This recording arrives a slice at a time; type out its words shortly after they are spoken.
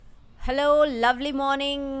Hello, lovely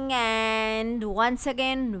morning, and once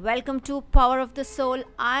again, welcome to Power of the Soul.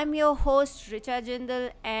 I'm your host, Richa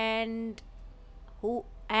Jindal, and who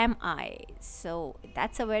am I? So,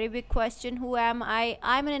 that's a very big question. Who am I?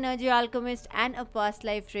 I'm an energy alchemist and a past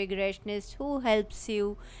life regressionist who helps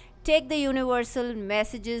you take the universal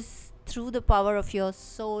messages through the power of your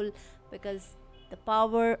soul because the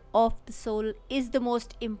power of the soul is the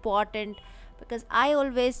most important. Because I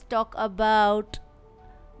always talk about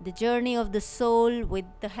the journey of the soul with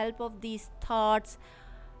the help of these thoughts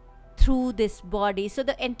through this body. So,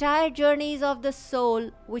 the entire journey is of the soul,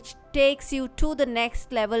 which takes you to the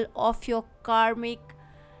next level of your karmic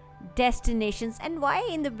destinations. And why,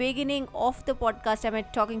 in the beginning of the podcast, am I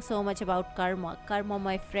talking so much about karma? Karma,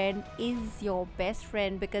 my friend, is your best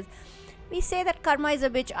friend because we say that karma is a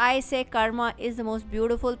bitch. I say karma is the most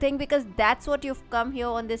beautiful thing because that's what you've come here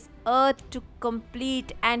on this earth to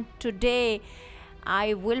complete. And today,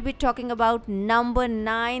 I will be talking about number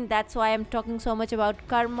 9. That's why I'm talking so much about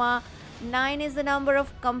karma. 9 is the number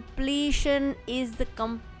of completion, is the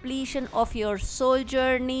completion of your soul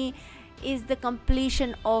journey, is the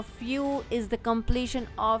completion of you, is the completion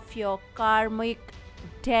of your karmic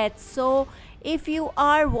death. So, if you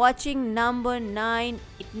are watching number 9,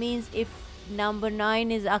 it means if number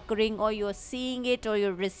 9 is occurring or you're seeing it or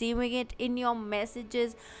you're receiving it in your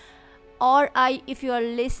messages, or if you are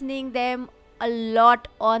listening them a lot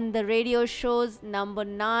on the radio shows, number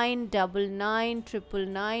 9, double nine, triple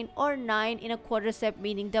nine, or 9 in a quadricep,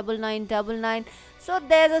 meaning double nine, double nine. So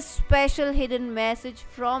there's a special hidden message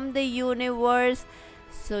from the universe.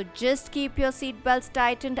 So just keep your seatbelts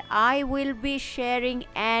tightened. I will be sharing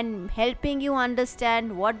and helping you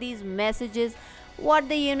understand what these messages, what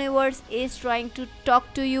the universe is trying to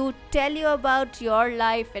talk to you, tell you about your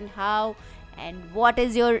life and how and what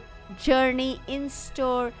is your journey in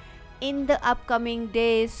store in the upcoming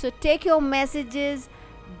days. So take your messages,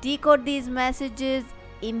 decode these messages,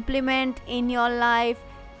 implement in your life,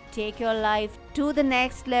 take your life to the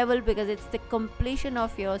next level because it's the completion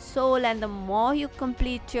of your soul. And the more you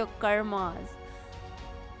complete your karmas,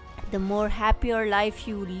 the more happier life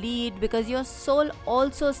you lead because your soul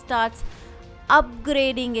also starts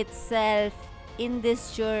upgrading itself in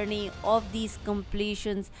this journey of these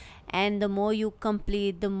completions. And the more you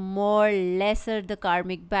complete, the more lesser the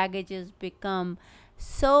karmic baggages become.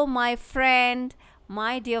 So my friend,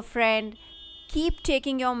 my dear friend, keep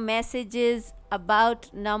taking your messages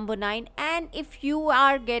about number 9. And if you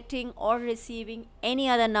are getting or receiving any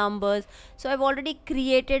other numbers, so I've already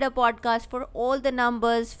created a podcast for all the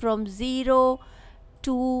numbers from 0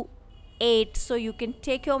 to 8, so you can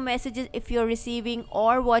take your messages if you're receiving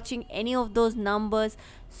or watching any of those numbers.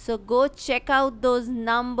 So go check out those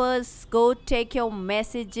numbers, go take your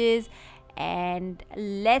messages, and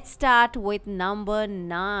let's start with number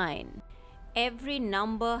 9. Every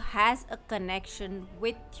number has a connection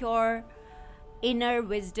with your inner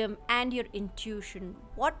wisdom and your intuition.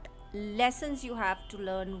 What lessons you have to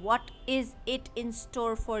learn, what is it in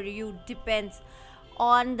store for you, depends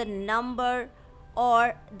on the number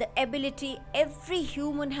or the ability. Every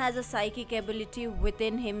human has a psychic ability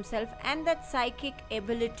within himself, and that psychic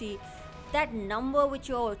ability, that number which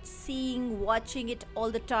you're seeing, watching it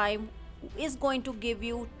all the time, is going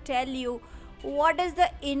to tell you what is the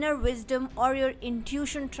inner wisdom or your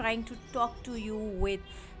intuition trying to talk to you with.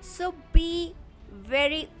 So be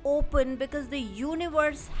very open because the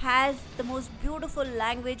universe has the most beautiful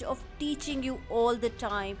language of teaching you all the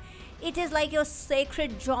time. It is like your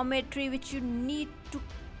sacred geometry which you need to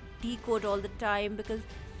decode all the time because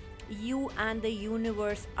you and the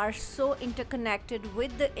universe are so interconnected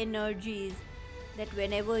with the energies that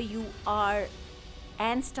whenever you are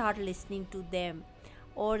and start listening to them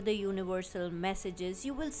or the universal messages,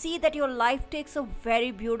 you will see that your life takes a very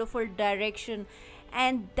beautiful direction.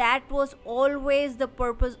 And that was always the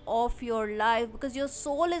purpose of your life because your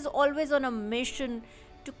soul is always on a mission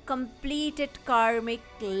to complete its karmic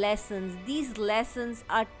lessons. These lessons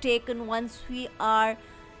are taken once we are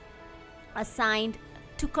assigned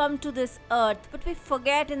to come to this earth, but we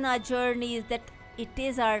forget in our journeys that it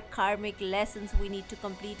is our karmic lessons we need to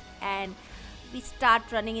complete, and we start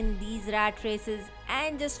running in these rat races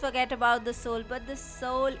and just forget about the soul. But the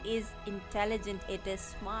soul is intelligent, it is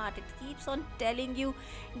smart, it keeps on telling you,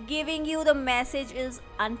 giving you the messages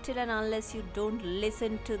until and unless you don't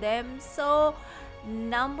listen to them. So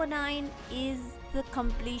number 9 is the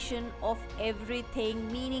completion of everything,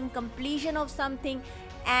 meaning completion of something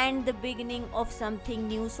and the beginning of something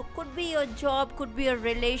new. So could be your job, could be a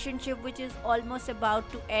relationship which is almost about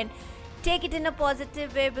to end. Take it in a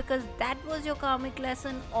positive way because that was your karmic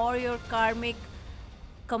lesson or your karmic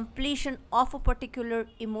completion of a particular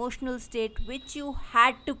emotional state which you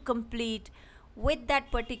had to complete with that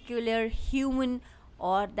particular human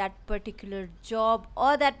or that particular job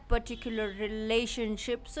or that particular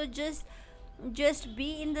relationship. So just be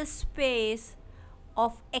in the space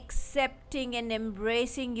of accepting and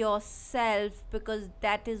embracing yourself, because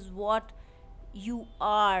that is what you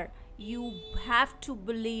are. You have to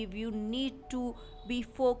believe, you need to be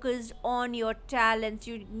focused on your talents,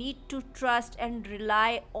 you need to trust and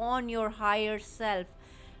rely on your higher self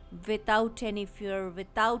without any fear,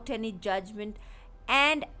 without any judgment.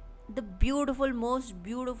 And the beautiful, most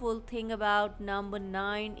beautiful thing about number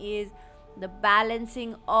 9 is the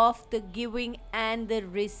balancing of the giving and the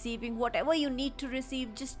receiving. Whatever you need to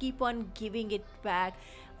receive, just keep on giving it back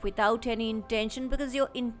without any intention, because your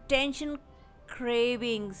intention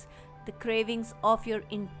cravings, the cravings of your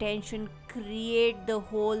intention create the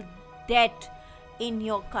whole debt in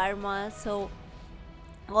your karma. So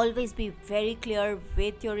always be very clear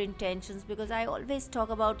with your intentions, because I always talk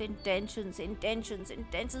about intentions,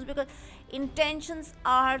 because intentions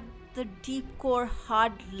are the deep core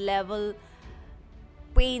hard level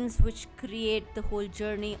pains which create the whole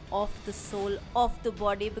journey of the soul, of the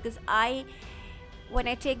body. Because I when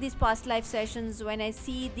I take these past life sessions, when I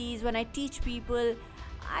see these, when I teach people,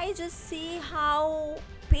 I just see how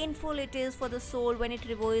painful it is for the soul when it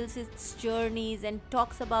reveals its journeys and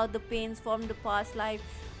talks about the pains from the past life,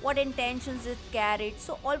 what intentions it carried.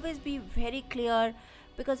 So always be very clear,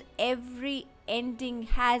 because every ending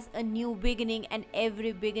has a new beginning and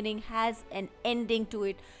every beginning has an ending to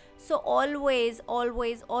it. So always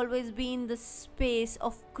be in the space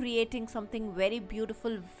of creating something very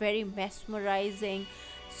beautiful, very mesmerizing,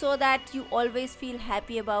 so that you always feel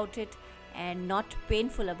happy about it and not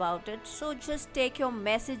painful about it. So just take your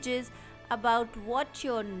messages about what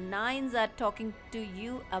your nines are talking to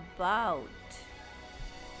you about.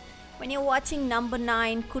 When you're watching number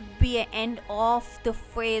 9, could be an end of the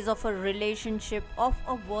phase of a relationship, of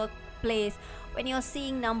a workplace. When you're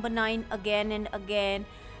seeing number 9 again and again,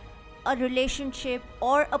 a relationship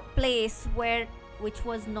or a place which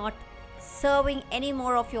was not serving any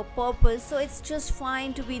more of your purpose. So it's just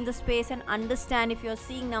fine to be in the space and understand. If you're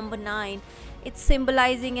seeing number 9, it's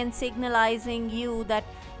symbolizing and signalizing you that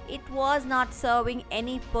it was not serving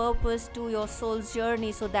any purpose to your soul's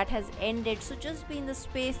journey, so that has ended. So just be in the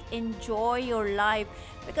space, enjoy your life,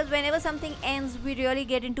 because whenever something ends, we really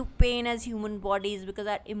get into pain as human bodies, because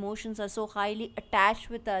our emotions are so highly attached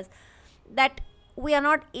with us that we are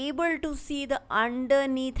not able to see the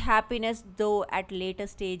underneath happiness. Though at later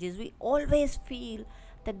stages we always feel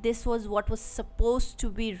that this was what was supposed to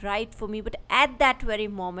be right for me, but at that very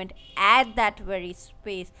moment, at that very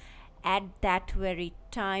space, at that very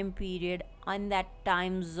time period, on that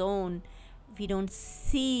time zone, we don't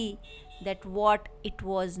see that what it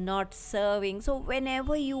was not serving. So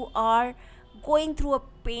whenever you are going through a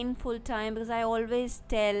painful time, because I always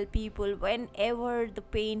tell people, whenever the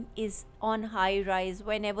pain is on high rise,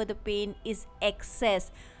 whenever the pain is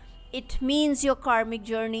excess, it means your karmic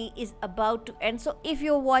journey is about to end. So if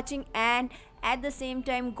you're watching and at the same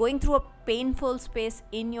time going through a painful space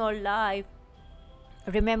in your life,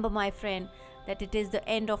 remember, my friend, that it is the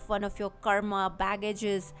end of one of your karma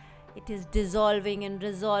baggages. It is dissolving and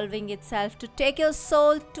resolving itself to take your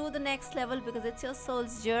soul to the next level, because it's your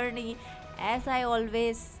soul's journey, as I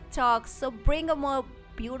always talk. So bring a more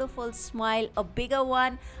beautiful smile, a bigger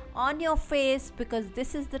one on your face, because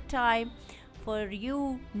this is the time for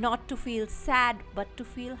you not to feel sad but to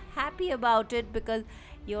feel happy about it, because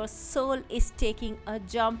your soul is taking a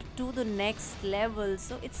jump to the next level.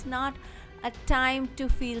 So it's not a time to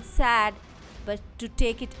feel sad, but to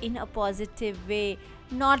take it in a positive way.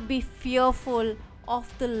 Not be fearful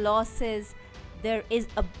of the losses. There is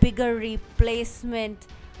a bigger replacement,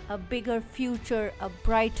 a bigger future, a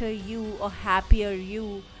brighter you, a happier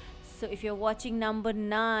you. So if you're watching number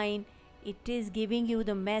 9, it is giving you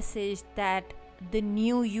the message that the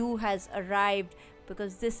new you has arrived,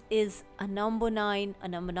 because this is a number 9. A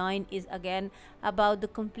number 9 is again about the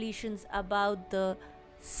completions, about the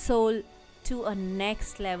soul to a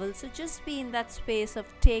next level. So just be in that space of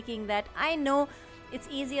taking that. I know it's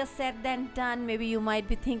easier said than done. Maybe you might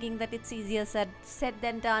be thinking that it's easier said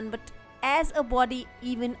than done, but as a body,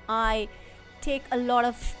 even I take a lot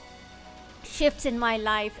of shifts in my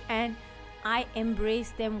life, and I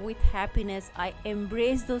embrace them with happiness. I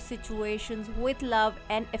embrace those situations with love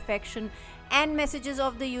and affection and messages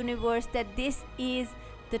of the universe that this is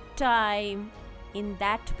the time in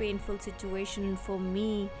that painful situation for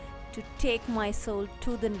me to take my soul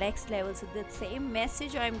to the next level. So the same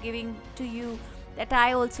message I'm giving to you, that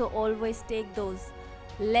I also always take those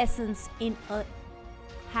lessons in a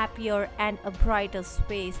happier, and a brighter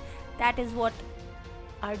space. That is what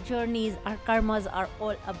our journeys, our karmas are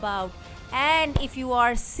all about. And if you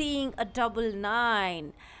are seeing a double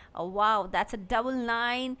nine, oh wow, that's a double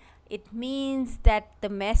nine. It means that the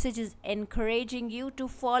message is encouraging you to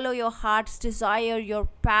follow your heart's desire, your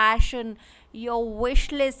passion, your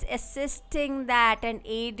wish list, assisting that and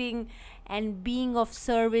aiding and being of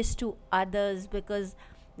service to others, because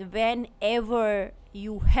whenever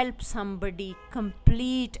you help somebody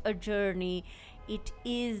complete a journey, it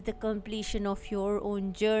is the completion of your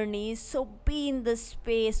own journey. So be in the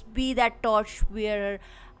space, be that torch bearer.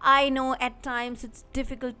 I know at times it's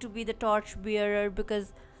difficult to be the torch bearer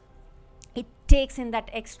because it takes in that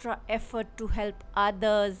extra effort to help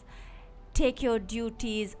others take your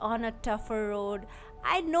duties on a tougher road.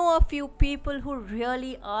 I know a few people who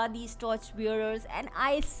really are these torch bearers, and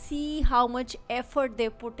I see how much effort they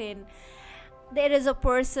put in. There is a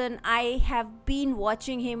person I have been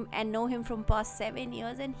watching him and know him from past 7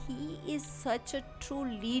 years, and he is such a true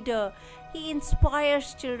leader. He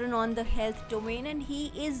inspires children on the health domain, and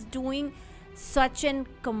he is doing such an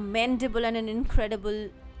commendable and an incredible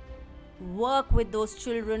work with those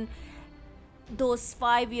children, those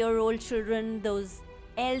 5-year-old children, those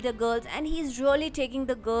elder girls, and he's really taking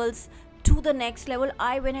the girls to the next level.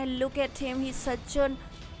 When I look at him, he's such an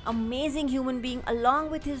amazing human being.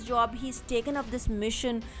 Along with his job, he's taken up this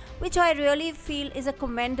mission, which I really feel is a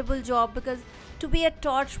commendable job, because to be a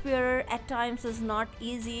torch bearer at times is not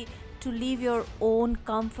easy. To leave your own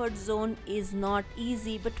comfort zone is not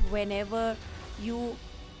easy, but whenever you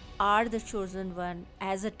are the chosen one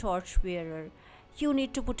as a torch bearer, you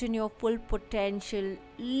need to put in your full potential,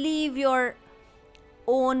 leave your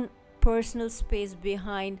own personal space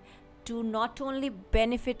behind to not only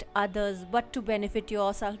benefit others but to benefit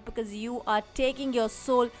yourself, because you are taking your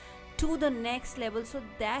soul to the next level. So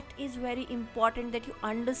that is very important, that you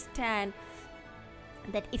understand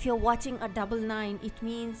that if you're watching a double nine, it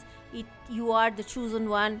means you are the chosen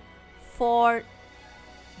one for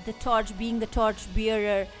the torch, being the torch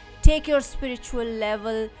bearer. Take your spiritual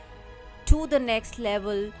level to the next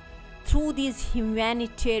level through these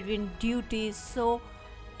humanitarian duties, so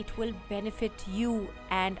it will benefit you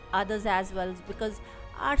and others as well, because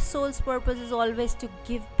our soul's purpose is always to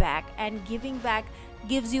give back, and giving back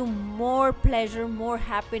gives you more pleasure, more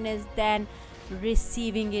happiness than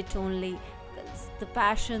receiving it only, because the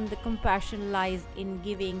passion, the compassion lies in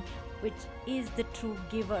giving, which is the true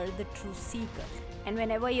giver, the true seeker. And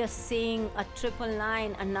whenever you're seeing a triple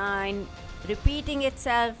nine, a nine repeating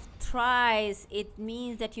itself thrice, it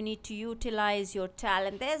means that you need to utilize your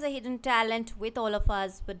talent. There's a hidden talent with all of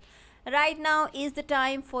us, but right now is the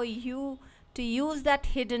time for you to use that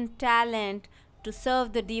hidden talent to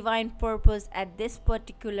serve the divine purpose at this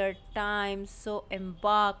particular time. So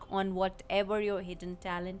embark on whatever your hidden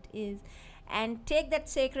talent is and take that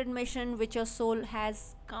sacred mission which your soul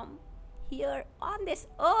has come here on this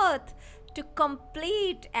earth to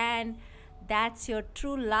complete, and that's your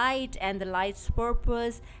true light and the light's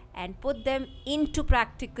purpose, and put them into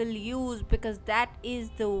practical use, because that is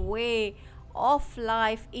the way of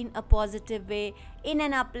life in a positive way, in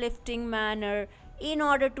an uplifting manner, in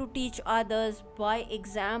order to teach others by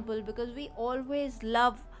example, because we always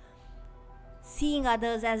love seeing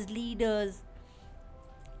others as leaders,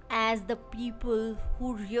 as the people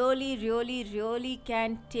who really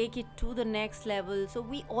can take it to the next level. So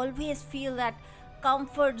we always feel that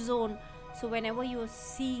comfort zone. So whenever you're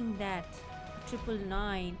seeing that triple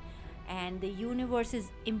nine and the universe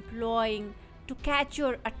is employing to catch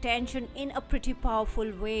your attention in a pretty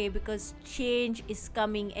powerful way, because change is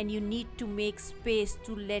coming and you need to make space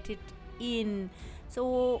to let it in.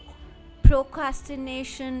 So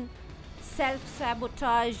procrastination,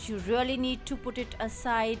 self-sabotage, you really need to put it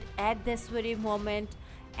aside at this very moment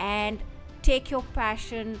and take your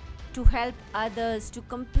passion to help others to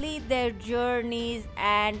complete their journeys,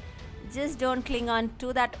 and just don't cling on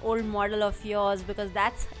to that old model of yours, because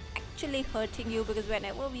that's actually hurting you. Because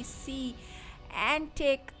whenever we see and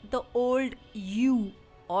take the old you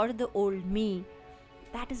or the old me,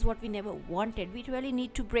 that is what we never wanted. We really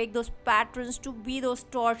need to break those patterns, to be those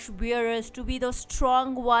torch bearers, to be those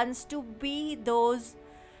strong ones, to be those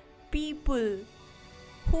people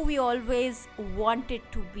who we always wanted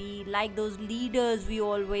to be, like those leaders we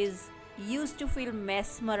always used to feel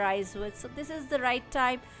mesmerized with. So this is the right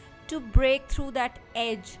time to break through that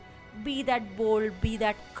edge, be that bold, be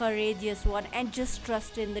that courageous one, and just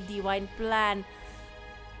trust in the divine plan,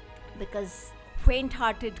 because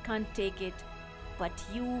faint-hearted can't take it. But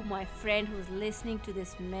you, my friend, who's listening to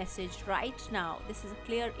this message right now, this is a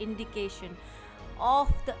clear indication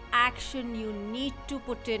of the action you need to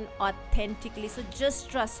put in authentically. So just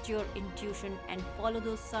trust your intuition and follow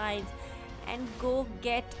those signs and go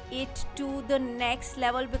get it to the next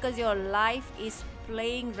level, because your life is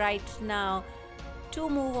playing right now to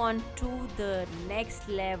move on to the next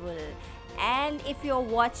level. And if you're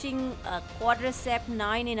watching a quadricep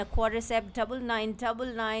 9 in a quadricep double nine double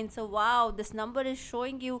nine, so wow, this number is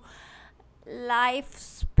showing you life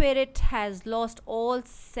spirit has lost all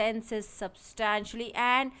senses substantially,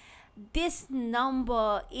 and this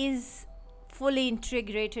number is fully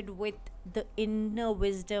integrated with the inner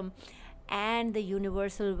wisdom and the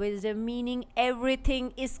universal wisdom, meaning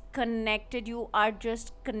everything is connected. You are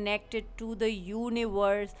just connected to the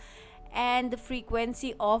universe and the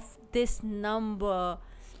frequency of this number.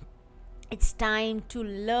 It's time to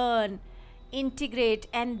learn, integrate,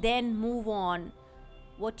 and then move on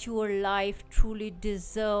what your life truly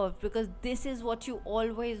deserves, because this is what you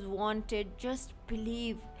always wanted. Just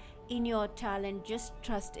believe in your talent, just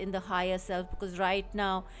trust in the higher self, because right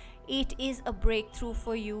now it is a breakthrough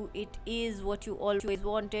for you. It is what you always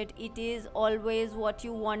wanted, it is always what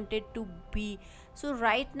you wanted to be. So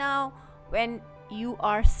right now, when you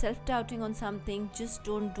are self-doubting on something, just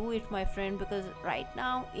don't do it, my friend, because right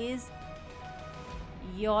now is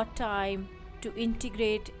your time to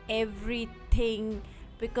integrate everything,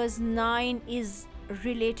 because 9 is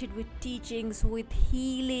related with teachings, with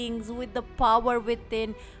healings, with the power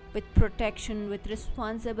within, with protection, with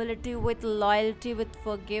responsibility, with loyalty, with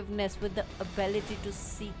forgiveness, with the ability to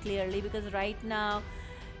see clearly, because right now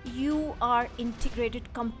you are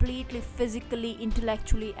integrated completely, physically,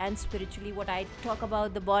 intellectually, and spiritually. What I talk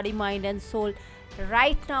about, the body, mind, and soul.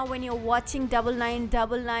 Right now, when you're watching double nine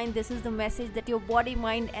double nine, this is the message that your body,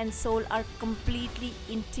 mind, and soul are completely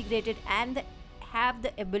integrated and have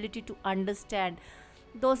the ability to understand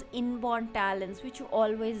those inborn talents which you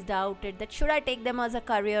always doubted, that should I take them as a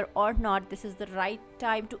career or not. This is the right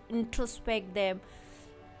time to introspect them.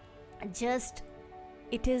 Just,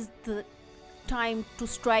 it is the time to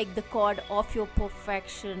strike the chord of your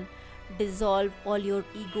perfection, dissolve all your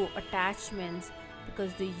ego attachments,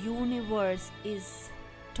 because the universe is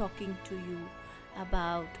talking to you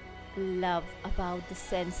about love, about the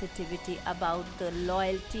sensitivity, about the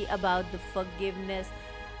loyalty, about the forgiveness,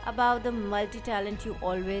 about the multi-talent you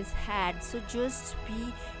always had. So just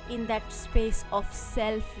be in that space of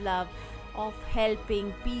self-love, of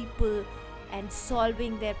helping people and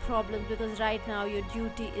solving their problems, because right now your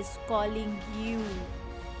duty is calling you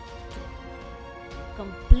to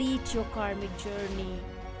complete your karmic journey,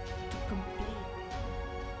 to complete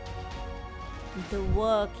the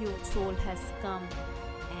work your soul has come,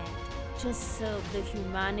 and just serve the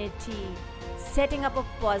humanity, setting up a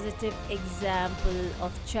positive example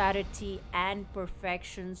of charity and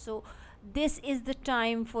perfection. So this is the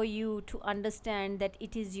time for you to understand that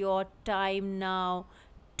it is your time now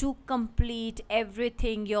to complete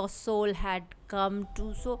everything your soul had come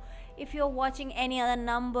to. So if you're watching any other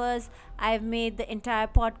numbers, I've made the entire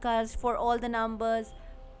podcast for all the numbers,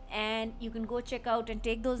 and you can go check out and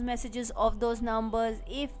take those messages of those numbers.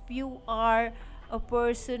 If you are a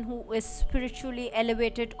person who is spiritually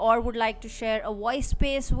elevated or would like to share a voice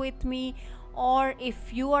space with me, or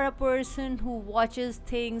if you are a person who watches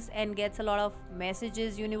things and gets a lot of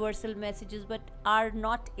messages, universal messages, but are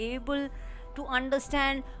not able to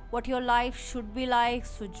understand what your life should be like,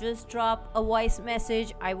 so just drop a voice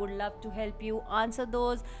message. I would love to help you answer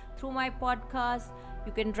those through my podcast.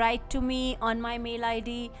 You can write to me on my mail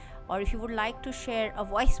ID, or if you would like to share a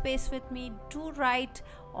voice space with me, do write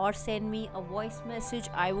or send me a voice message.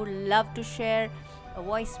 I would love to share a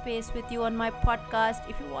voice space with you on my podcast.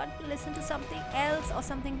 If you want to listen to something else or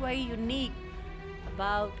something very unique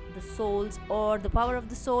about the souls, or the power of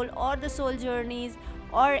the soul, or the soul journeys,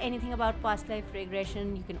 or anything about past life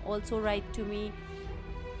regression, you can also write to me.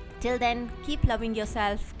 Till then, keep loving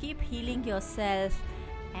yourself, keep healing yourself,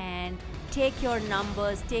 and take your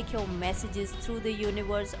numbers, take your messages through the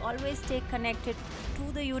universe. Always stay connected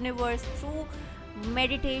to the universe through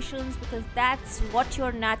meditations, because that's what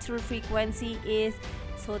your natural frequency is,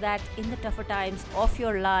 so that in the tougher times of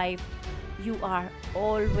your life, you are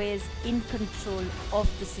always in control of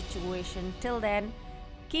the situation. Till then,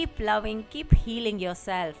 keep loving, keep healing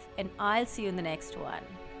yourself, and I'll see you in the next one.